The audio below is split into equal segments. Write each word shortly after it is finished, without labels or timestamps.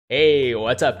Hey,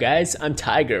 what's up guys? I'm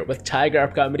Tiger with Tiger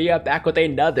Uppercut Media, back with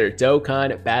another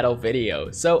Dokkan battle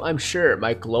video. So I'm sure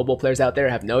my global players out there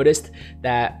have noticed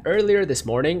that earlier this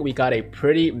morning we got a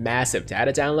pretty massive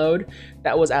data download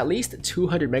that was at least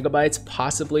 200 megabytes,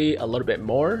 possibly a little bit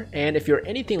more. And if you're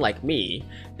anything like me,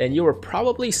 then you were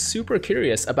probably super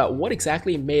curious about what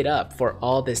exactly made up for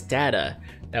all this data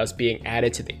that was being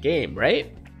added to the game,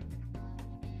 right?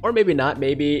 Or maybe not,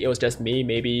 maybe it was just me,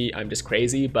 maybe I'm just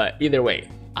crazy, but either way,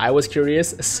 I was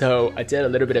curious, so I did a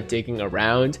little bit of digging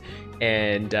around,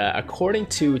 and according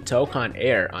to Dokkan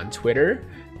Air on Twitter,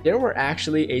 there were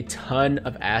actually a ton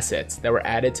of assets that were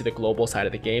added to the global side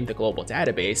of the game, the global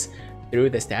database, through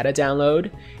this data download,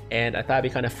 and I thought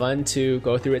it'd be kind of fun to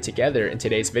go through it together in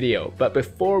today's video. But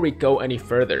before we go any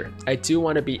further, I do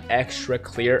want to be extra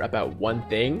clear about one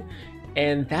thing,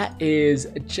 and that is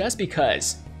just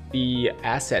because the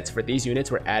assets for these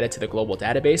units were added to the global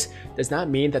database does not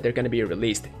mean that they're going to be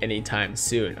released anytime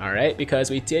soon, alright? Because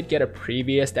we did get a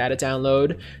previous data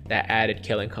download that added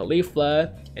Killing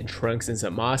Caulifla and Trunks and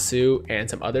Zamasu and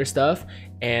some other stuff,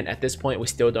 and at this point we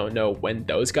still don't know when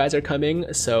those guys are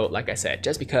coming. So like I said,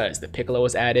 just because the Piccolo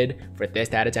was added for this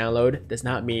data download does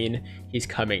not mean he's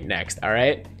coming next,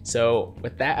 alright? So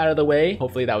with that out of the way,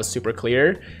 hopefully that was super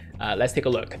clear. Let's take a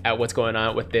look at what's going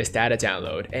on with this data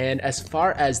download. And as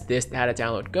far as this data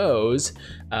download goes,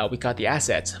 we got the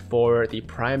assets for the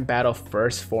Prime Battle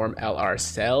First Form LR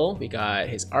Cell. We got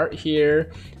his art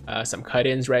here, some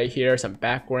cut-ins right here, some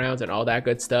backgrounds and all that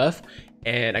good stuff.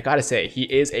 And I gotta say, he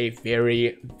is a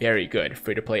very, very good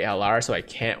free-to-play LR, so I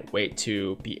can't wait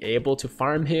to be able to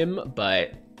farm him,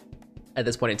 but at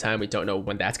this point in time, we don't know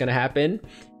when that's gonna happen.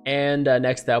 And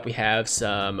next up, we have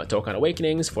some Dokkan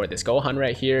Awakenings for this Gohan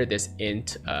right here, this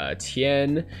Int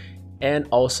Tien, and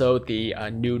also the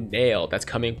new Nail that's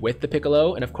coming with the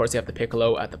Piccolo. And of course, you have the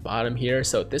Piccolo at the bottom here.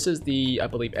 So this is the, I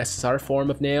believe, SSR form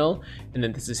of Nail, and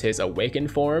then this is his Awakened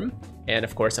form. And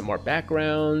of course, some more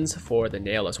backgrounds for the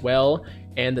Nail as well.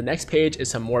 And the next page is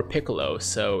some more Piccolo.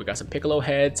 So we got some Piccolo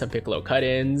heads, some Piccolo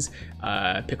cut-ins,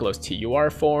 Piccolo's TUR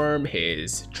form,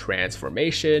 his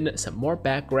transformation, some more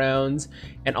backgrounds,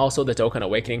 and also the Dokkan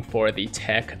Awakening for the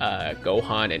Tech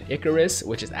Gohan and Icarus,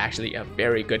 which is actually a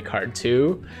very good card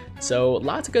too. So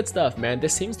lots of good stuff, man.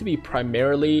 This seems to be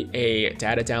primarily a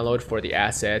data download for the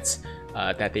assets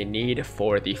that they need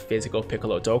for the physical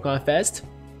Piccolo Dokkan Fest.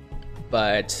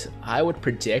 But I would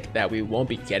predict that we won't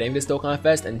be getting this Dokkan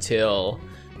Fest until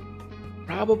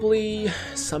probably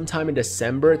sometime in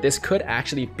December. This could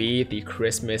actually be the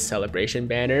Christmas celebration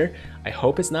banner. I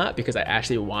hope it's not, because I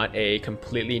actually want a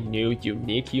completely new,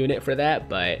 unique unit for that.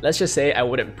 But let's just say I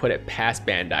wouldn't put it past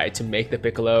Bandai to make the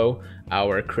Piccolo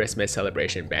our Christmas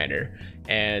celebration banner.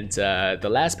 And the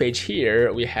last page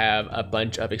here, we have a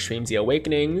bunch of Extreme Z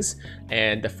Awakenings.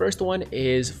 And the first one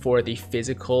is for the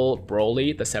physical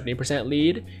Broly, the 70%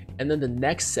 lead. And then the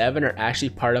next 7 are actually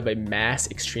part of a mass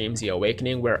Extreme Z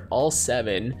Awakening, where all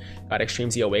 7 got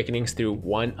Extreme Z Awakenings through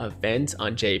one event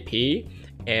on JP.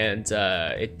 And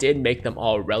it did make them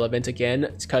all relevant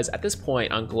again, because at this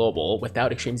point on Global,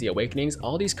 without Extreme Z Awakenings,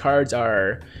 all these cards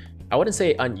are, I wouldn't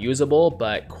say unusable,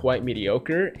 but quite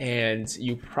mediocre, and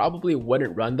you probably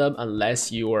wouldn't run them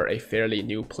unless you are a fairly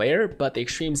new player. But the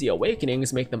Extreme Z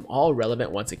Awakenings make them all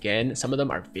relevant once again. Some of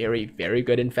them are very, very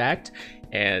good, in fact,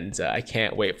 and I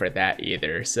can't wait for that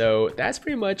either. So that's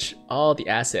pretty much all the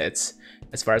assets,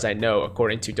 as far as I know,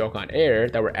 according to Dokkan Air,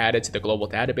 that were added to the global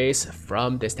database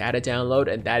from this data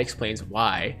download, and that explains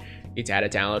why the data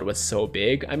download was so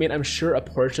big. I mean, I'm sure a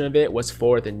portion of it was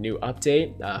for the new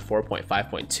update,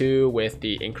 4.5.2, with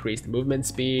the increased movement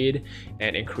speed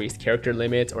and increased character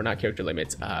limits, or not character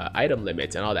limits, item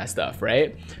limits and all that stuff,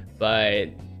 right?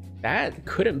 But that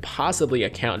couldn't possibly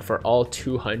account for all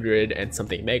 200 and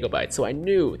something megabytes. So I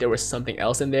knew there was something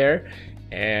else in there.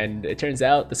 And it turns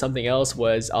out the something else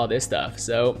was all this stuff.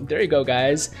 So there you go,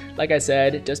 guys. Like I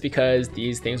said, just because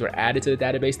these things were added to the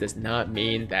database does not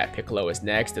mean that Piccolo is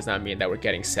next, does not mean that we're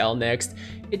getting Cell next.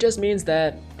 It just means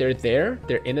that they're there,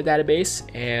 they're in the database,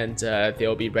 and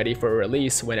they'll be ready for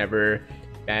release whenever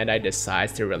Bandai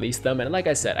decides to release them. And like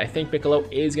I said, I think Piccolo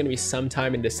is going to be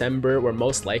sometime in December. We're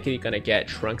most likely going to get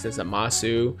Trunks and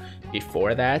Zamasu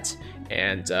before that,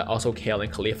 and also Kale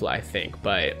and Caulifla, I think.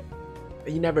 But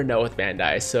you never know with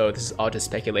Bandai, so this is all just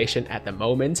speculation at the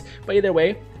moment. But either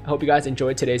way, I hope you guys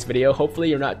enjoyed today's video. Hopefully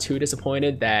you're not too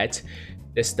disappointed that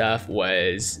this stuff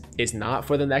is not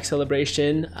for the next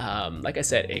celebration. Like I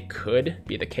said, it could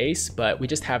be the case, but we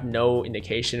just have no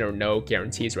indication or no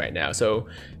guarantees right now. So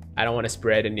I don't want to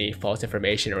spread any false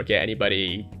information or get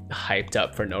anybody hyped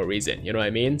up for no reason, you know what I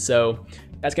mean? So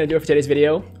that's gonna do it for today's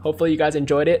video. Hopefully you guys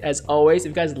enjoyed it. As always, if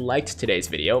you guys liked today's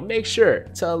video, make sure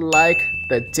to like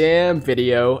the damn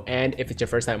video. And if it's your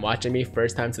first time watching me,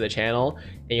 first time to the channel,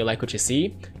 and you like what you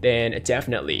see, then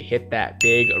definitely hit that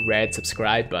big red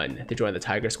subscribe button to join the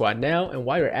Tiger Squad now. And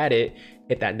while you're at it,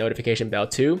 hit that notification bell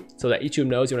too, so that YouTube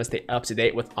knows you want to stay up to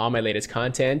date with all my latest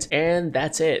content. And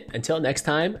that's it. Until next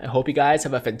time, I hope you guys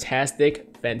have a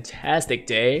fantastic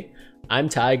day. I'm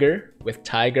Tiger with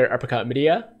Tiger Uppercut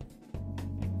Media,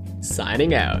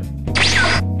 signing out.